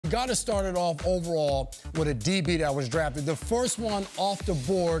got to start it off overall with a DB that was drafted. The first one off the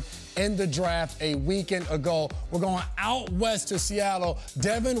board in the draft a weekend ago. We're going out west to Seattle.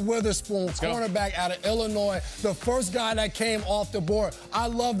 Devin Witherspoon, cornerback out of Illinois, the first guy that came off the board. I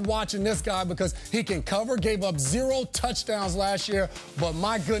loved watching this guy because he can cover, gave up 0 touchdowns last year, but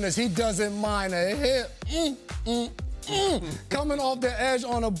my goodness, he doesn't mind a hit. Coming off the edge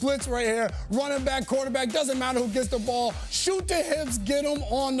on a blitz right here. Running back, quarterback, doesn't matter who gets the ball. Shoot the hips, get him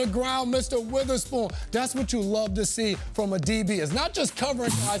on the ground, Mr. Witherspoon. That's what you love to see from a DB. It's not just covering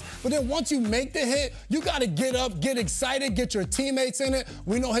guys, but then once you make the hit, you got to get up, get excited, get your teammates in it.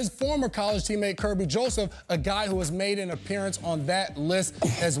 We know his former college teammate, Kirby Joseph, a guy who has made an appearance on that list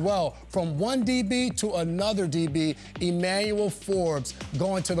as well. From one DB to another DB, Emmanuel Forbes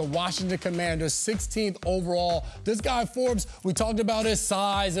going to the Washington Commanders, 16th overall. This guy Forbes, we talked about his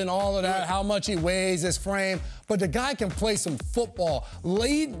size and all of that, how much he weighs, his frame, but the guy can play some football.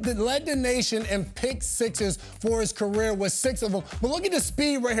 Led the nation in pick sixes for his career with 6 of them. But look at the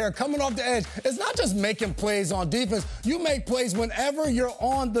speed right here, coming off the edge. It's not just making plays on defense. You make plays whenever you're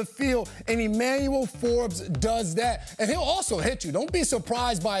on the field, and Emmanuel Forbes does that. And he'll also hit you. Don't be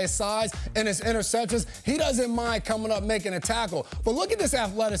surprised by his size and his interceptions. He doesn't mind coming up, making a tackle. But look at this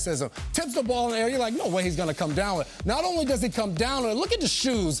athleticism. Tips the ball in the air. You're like, no way he's going to come down with it. Not only does he come down with it, look at the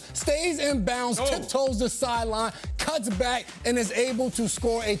shoes. Stays in bounds, tiptoes the sideline, cuts back, and is able to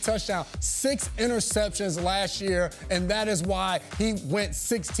score a touchdown. 6 interceptions last year, and that is why he went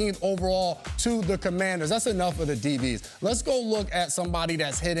 16th overall to the Commanders. That's enough of the DBs. Let's go look at somebody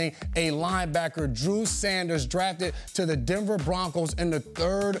that's hitting a linebacker, Drew Sanders, drafted to the Denver Broncos in the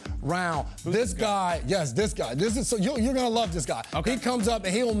 3rd round. This guy, this guy. You're going to love this guy. Okay. He comes up,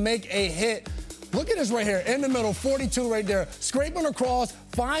 and he'll make a hit. Look at this right here, in the middle, 42 right there, scraping across,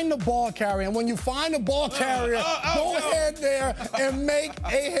 find the ball carrier. And when you find the ball carrier, go ahead there and make a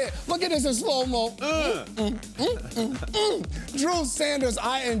hit. Look at this in slow-mo. Drew Sanders,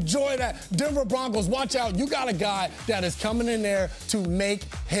 I enjoy that. Denver Broncos, watch out. You got a guy that is coming in there to make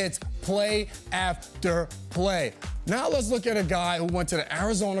hits, play after play. Now let's look at a guy who went to the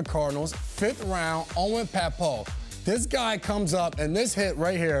Arizona Cardinals, 5th round, Owen Pappoe. This guy comes up, and this hit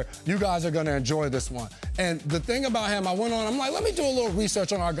right here, you guys are going to enjoy this one. And the thing about him, I'm like, let me do a little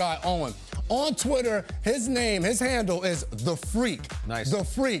research on our guy, Owen. On Twitter, his handle is The Freak. Nice. The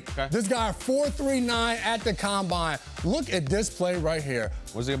Freak. Okay. This guy, 4.39 at the combine. Look at this play right here.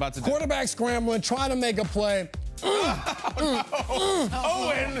 What's he about to do? Quarterback scrambling, trying to make a play. Owen!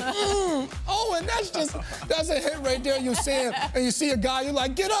 Owen, that's a hit right there. You see him, and you see a guy, you're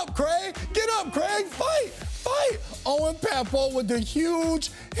like, get up, Craig, fight. Owen Pappoe with the huge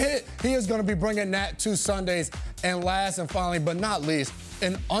hit. He is going to be bringing that to Sundays. And last and finally, but not least,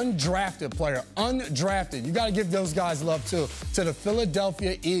 an undrafted player. Undrafted. You got to give those guys love, too. To the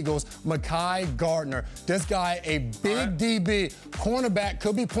Philadelphia Eagles, Mekhi Gardner. This guy, a big DB, cornerback,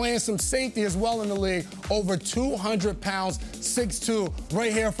 could be playing some safety as well in the league. Over 200 pounds, 6'2",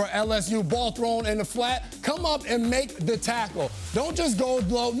 right here for LSU. Ball thrown in the flat. Come up and make the tackle. Don't just go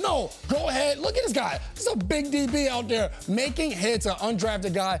low. No, go ahead. Look at this guy. This is a big DB out there making hits, an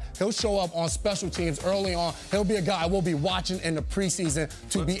undrafted guy. He'll show up on special teams early on. He'll be a guy we'll be watching in the preseason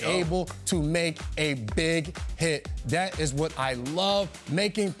to be able to make a big hit. That is what I love,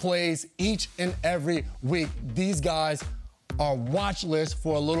 making plays each and every week. These guys are watch lists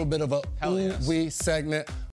for a little bit of a Ooh Wee segment.